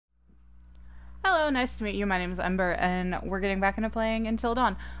Hello, nice to meet you. My name is Ember, and we're getting back into playing Until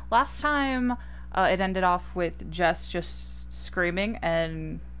Dawn. Last time, it ended off with Jess just screaming,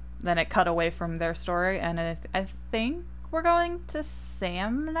 and then it cut away from their story, and I think we're going to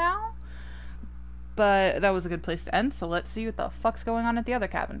Sam now? But that was a good place to end, so let's see what the fuck's going on at the other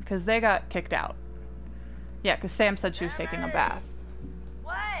cabin, because they got kicked out. Yeah, because Sam said she was taking a bath.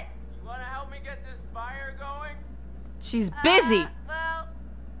 What? You want to help me get this fire going? She's busy! Well,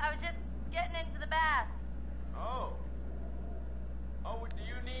 I was just getting into the bath. Oh. Oh, do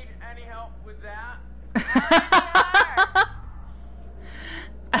you need any help with that?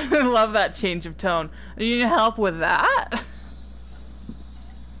 I love that change of tone. Do you need help with that?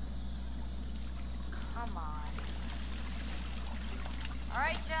 Come on.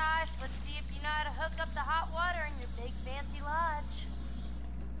 Alright, Josh, let's see if you know how to hook up the hot water in your big fancy lodge.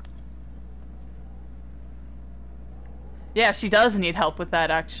 Yeah, she does need help with that,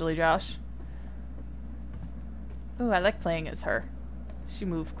 actually, Josh. Ooh, I like playing as her. She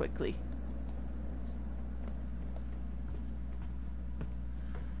moves quickly.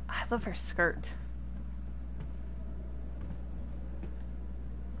 I love her skirt.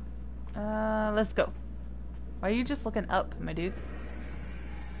 Let's go. Why are you just looking up, my dude?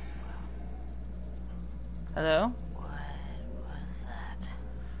 Hello? What was that?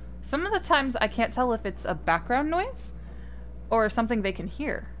 Some of the times I can't tell if it's a background noise or something they can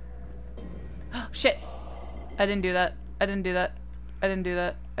hear. Shit! I didn't do that. I didn't do that. I didn't do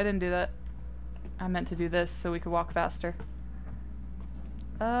that. I didn't do that. I meant to do this so we could walk faster.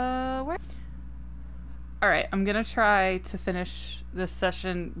 Where? Alright, I'm gonna try to finish this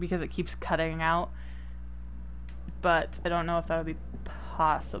session because it keeps cutting out. But I don't know if that'll be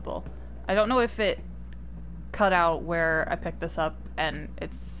possible. I don't know if it cut out where I picked this up and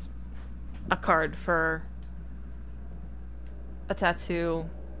it's a card for a tattoo.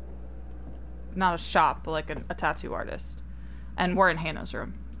 Not a shop, but like a tattoo artist. And we're in Hannah's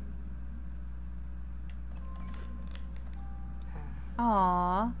room.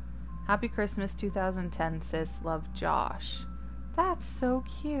 Aww. Happy Christmas 2010, sis. Love, Josh. That's so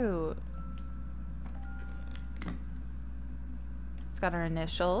cute. It's got our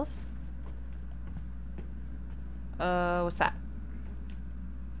initials. What's that?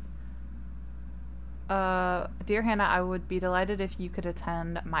 Dear Hannah, I would be delighted if you could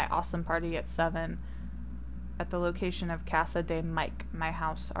attend my awesome party at 7 at the location of Casa de Mike, my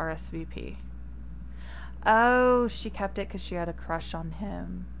house, RSVP. Oh, she kept it because she had a crush on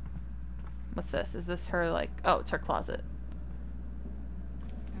him. What's this? Is this her, like... Oh, it's her closet.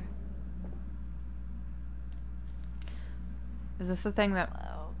 Is this the thing that...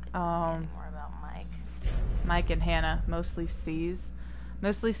 Hello. More about Mike. Mike and Hannah mostly sees.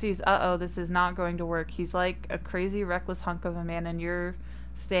 Mostly sees, uh-oh, this is not going to work. He's like a crazy, reckless hunk of a man, and you're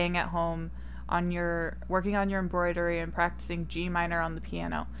staying at home on your... working on your embroidery and practicing G minor on the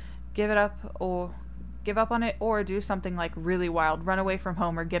piano. Give up on it, or do something like really wild. Run away from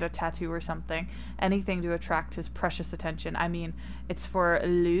home or get a tattoo or something. Anything to attract his precious attention. I mean, it's for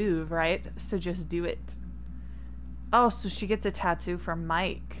Louvre, right? So just do it. Oh, so she gets a tattoo for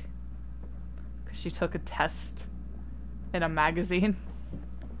Mike. Because she took a test in a magazine.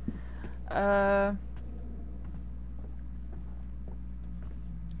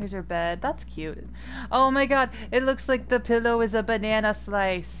 Here's her bed. That's cute. Oh my god, it looks like the pillow is a banana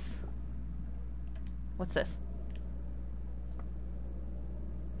slice. What's this?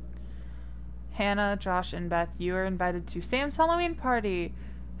 Hannah, Josh, and Beth, you are invited to Sam's Halloween party.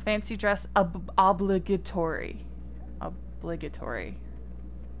 Fancy dress obligatory. Obligatory.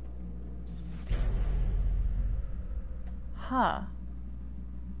 Huh.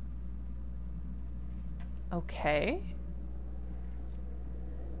 Okay.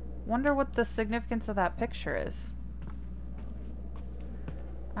 Wonder what the significance of that picture is.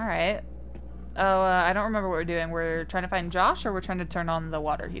 Alright. Oh, I don't remember what we're doing. We're trying to find Josh, or we're trying to turn on the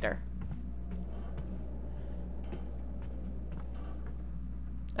water heater?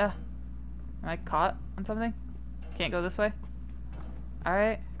 Am I caught on something? Can't go this way?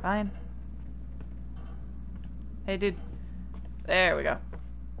 Alright, fine. Hey, dude. There we go.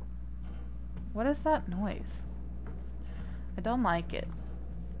 What is that noise? I don't like it.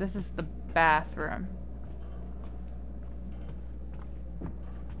 This is the bathroom.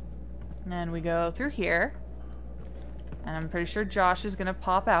 And we go through here. And I'm pretty sure Josh is gonna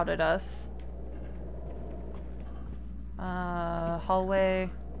pop out at us. Hallway.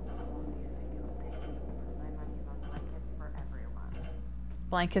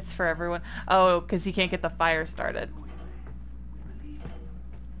 Blankets for everyone. Oh, because he can't get the fire started.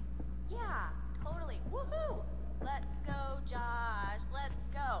 Yeah, totally. Woohoo! Let's go, Josh. Let's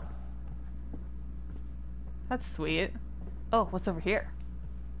go. That's sweet. Oh, what's over here?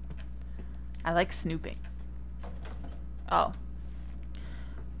 I like snooping. Oh.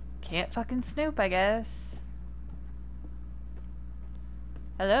 Can't fucking snoop, I guess.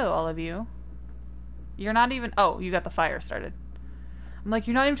 Hello, all of you. You're not even... Oh, you got the fire started. I'm like,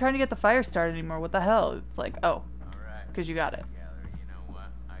 you're not even trying to get the fire started anymore. What the hell? It's like, oh. Alright. Because you got it. Gallery, you know what?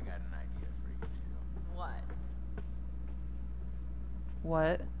 I got an idea for you too. What?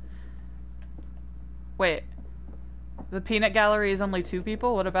 What? Wait. The peanut gallery is only 2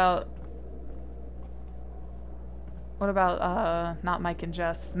 people? What about... What about, not Mike and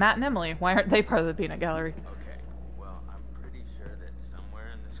Jess? Matt and Emily. Why aren't they part of the peanut gallery? Okay, well, I'm pretty sure that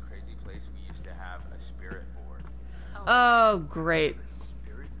somewhere in this crazy place we used to have a spirit board. Oh, great.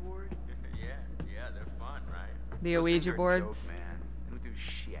 Spirit board? Yeah, they're fun, right? The Those things Ouija are a boards. joke, man. They don't do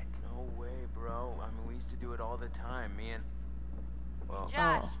shit. No way, bro. I mean, we used to do it all the time. Me and... Well,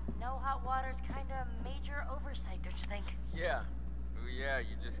 Josh, no hot water's kind of major oversight, don't you think? yeah. Yeah,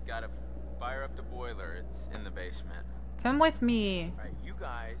 you just gotta fire up the boiler. It's in the basement. Come with me. Alright, you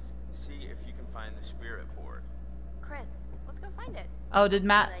guys see if you can find the spirit board. Chris, let's go find it. Oh, did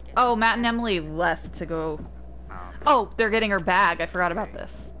Matt... Oh, Matt and Emily left to go... Oh, they're getting her bag. I forgot about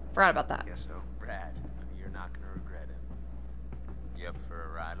this. Forgot about that. Guess so. Brad, you're not gonna regret it. You up for a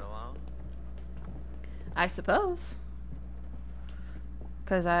ride along? I suppose.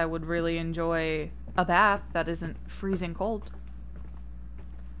 Because I would really enjoy a bath that isn't freezing cold.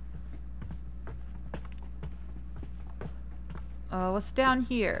 What's down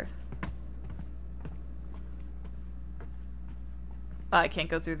here? Oh, I can't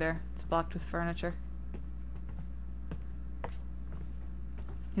go through there. It's blocked with furniture.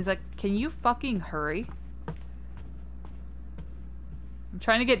 He's like, can you fucking hurry? I'm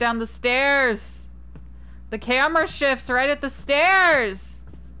trying to get down the stairs. The camera shifts right at the stairs.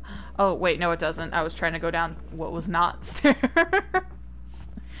 Oh, wait, no it doesn't. I was trying to go down what was not stairs.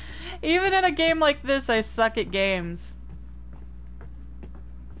 Even in a game like this, I suck at games.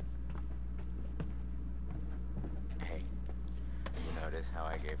 Hey, you notice how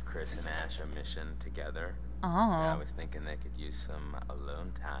I gave Chris and Ash a mission together? Oh. Yeah, I was thinking they could use some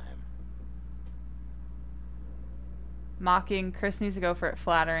alone time. Mocking. Chris needs to go for it.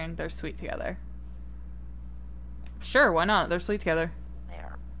 Flattering. They're sweet together. Sure, why not? They're sweet together. They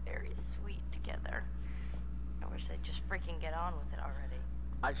are very sweet together. I wish they'd just freaking get on with it already.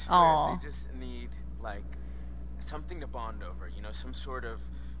 I swear, Aw. they just need, like, something to bond over, you know, some sort of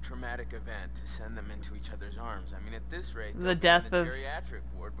traumatic event to send them into each other's arms. I mean, at this rate, The they'll be death in the of geriatric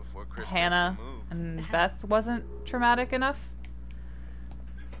ward before Chris Hannah makes a move. and Beth wasn't traumatic enough?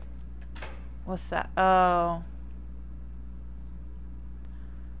 What's that? Oh.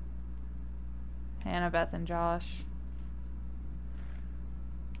 Hannah, Beth, and Josh.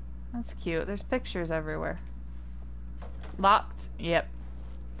 That's cute. There's pictures everywhere. Locked? Yep.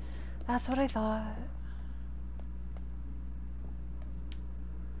 That's what I thought.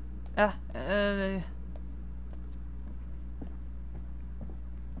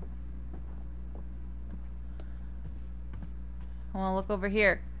 I wanna look over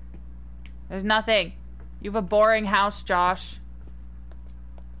here. There's nothing. You have a boring house, Josh.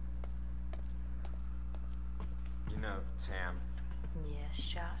 You know, Sam, Yes,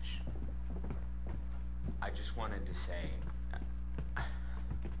 Josh. I just wanted to say,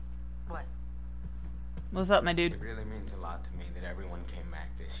 What? What's up, my dude? it really means a lot to me that everyone came back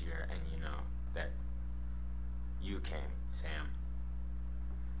this year, and you know, that you came, Sam.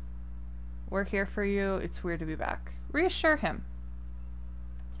 We're here for you. It's weird to be back. Reassure him.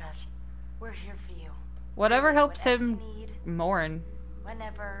 Josh, we're here for you. Whatever Really, helps whatever him you need, mourn.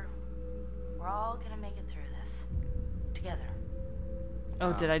 whenever. We're all gonna make it through this. Together.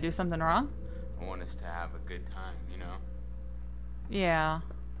 Oh, did I do something wrong? I want us to have a good time, you know? Yeah.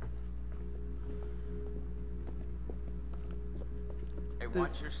 Hey, Boof,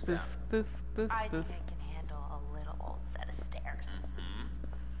 watch your step. boof, boof, I boof. think I can handle a little set of stairs. Hmm?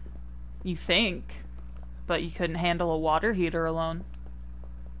 You think, but you couldn't handle a water heater alone.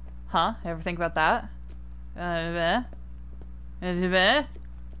 Huh? Ever think about that?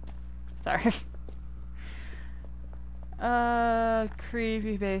 Sorry.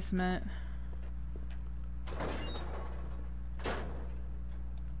 Creepy basement.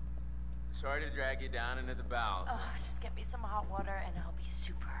 Sorry to drag you down into the bowels. Oh, just get me some hot water and I'll be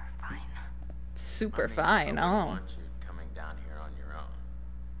super fine. Super I mean, fine. nobody Oh. wants you coming down here on your own,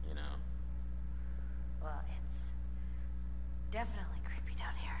 you know? Well, it's definitely creepy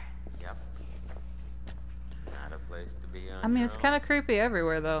down here. Yep. Not a place to be on I mean, your it's own. kind of creepy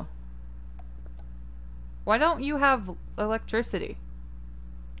everywhere, though. Why don't you have electricity?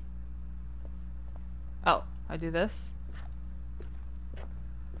 Oh, I do this.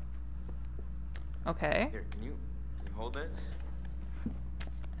 Okay. Here, can you hold this?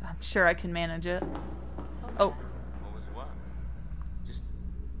 I'm sure I can manage it. What was Oh. that? What was what? Just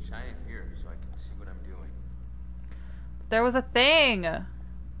shine it here so I can see what I'm doing. There was a thing!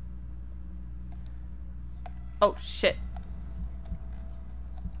 Oh, shit.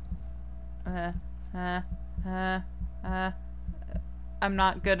 I'm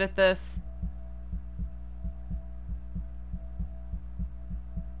not good at this.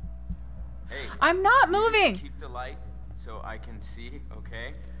 Hey. I'm not can you just moving! Keep the light so I can see,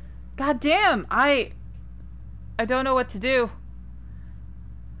 okay? God damn, I don't know what to do.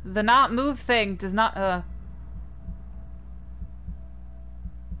 The not move thing does not,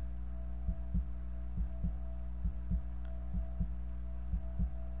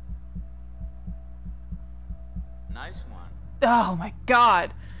 Nice one. Oh my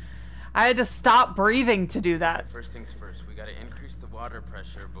god. I had to stop breathing to do that. First things first, we gotta increase the water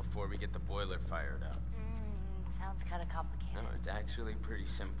pressure before we get the boiler fired up. Sounds kind of complicated. No, it's actually pretty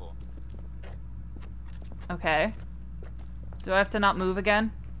simple. Okay. Do I have to not move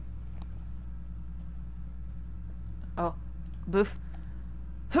again? Oh. Boof.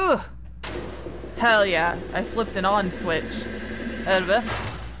 Whew! Hell yeah. I flipped an on switch.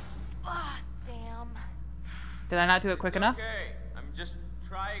 Ah, damn. Did I not do it quick enough? Okay, I'm just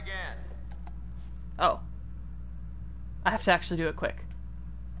try again. Oh. I have to actually do it quick.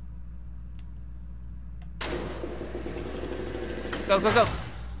 Go, go, go.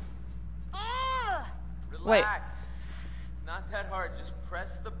 Relax. Wait. It's not that hard. Just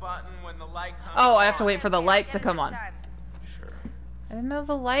press the button when the light comes Oh, I have to on. wait for the light to come on. Sure. I didn't know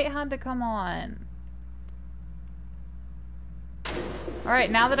the light had to come on.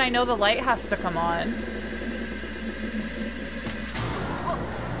 Alright, now that I know the light has to come on.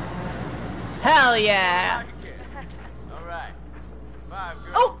 Hell yeah! Alright. 5,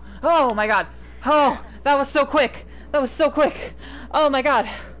 go. Oh! Oh my god. Oh, that was so quick. That was so quick. Oh my god.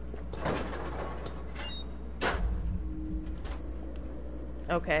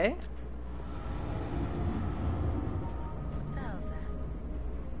 Okay. What the hell is that?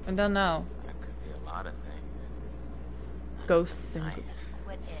 I don't know. That could be a lot of things. Ghosts and... Nice.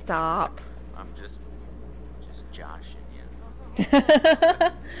 Quit it. Stop. I'm just joshing you.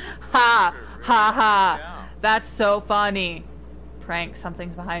 Ha! Ha ha! That's so funny. Prank,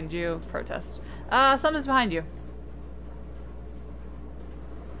 something's behind you. Protest. Something's behind you.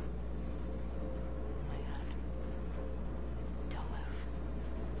 Oh my god. Don't move.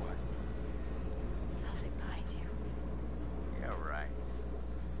 What? Something behind you. Yeah, right.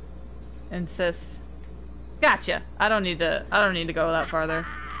 Insist. Gotcha. I don't need to go that farther.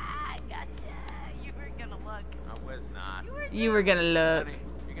 Ah, gotcha. You were gonna look. I was not. You were gonna look. Honey,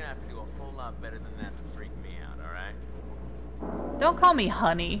 you're gonna have to do a whole lot better than that to freak me out, alright? Don't call me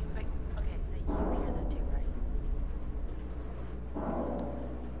honey. Wait, okay, so you hear that too, right?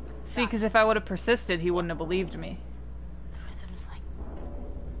 See, because if I would have persisted, he wouldn't have believed me. The rhythm is like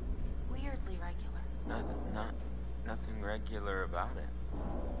weirdly regular. Nothing regular about it.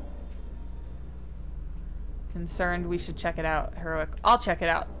 Concerned we should check it out. Heroic. I'll check it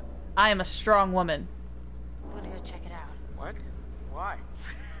out. I am a strong woman. I'm gonna go check it out. What? Why?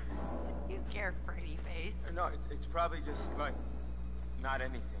 You care, Freddy face. No, it's probably just like not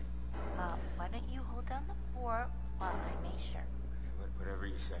anything. Why don't you hold down the fort while I make sure? Whatever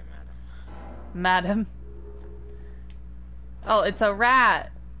you say, madam. Madam. Oh, it's a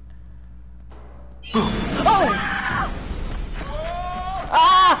rat. Oh!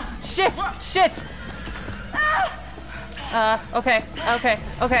 Ah! Shit! Shit! Okay.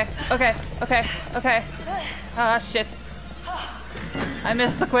 Shit. I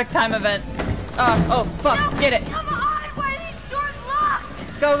missed the quick time event. Oh, fuck, get it. Come on! Why are these doors locked?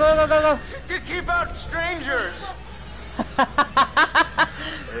 Go. To keep out strangers!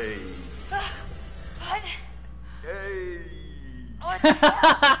 Hey. What? Hey. What the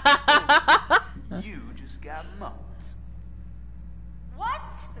hell? You just got mumps. What?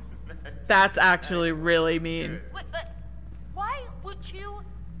 That's actually really mean. Why would you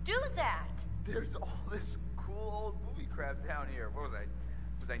do that? There's all this cool old movie crap down here. What was I?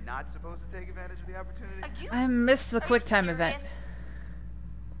 Was I not supposed to take advantage of the opportunity? I missed the Are quick you time event. serious?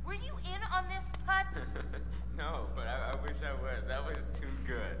 Were you in on this, Putz? No, but I wish I was. That was too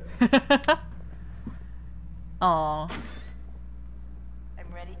good. Aw.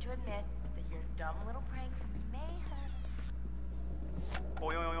 I'm ready to admit that your dumb little prank may have...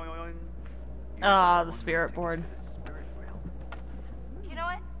 Boing, boing, boing, boing. Ah, the spirit board. Spirit rail. You know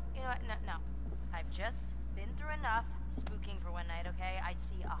what? No. I've just been through through enough spooking for one night, okay? I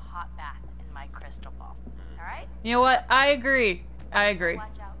see a hot bath in my crystal ball. All right? You know what? I agree. I agree.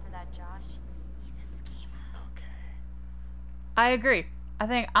 Watch out for that Josh. He's a schemer. Okay. I agree. I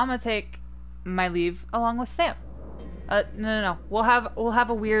think I'm gonna take my leave along with Sam. No. We'll have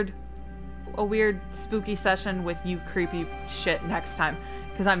a weird spooky session with you creepy shit next time,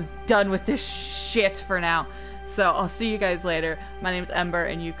 because I'm done with this shit for now. So I'll see you guys later. My name's Ember,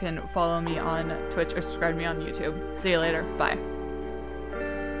 and you can follow me on Twitch or subscribe to me on YouTube. See you later. Bye.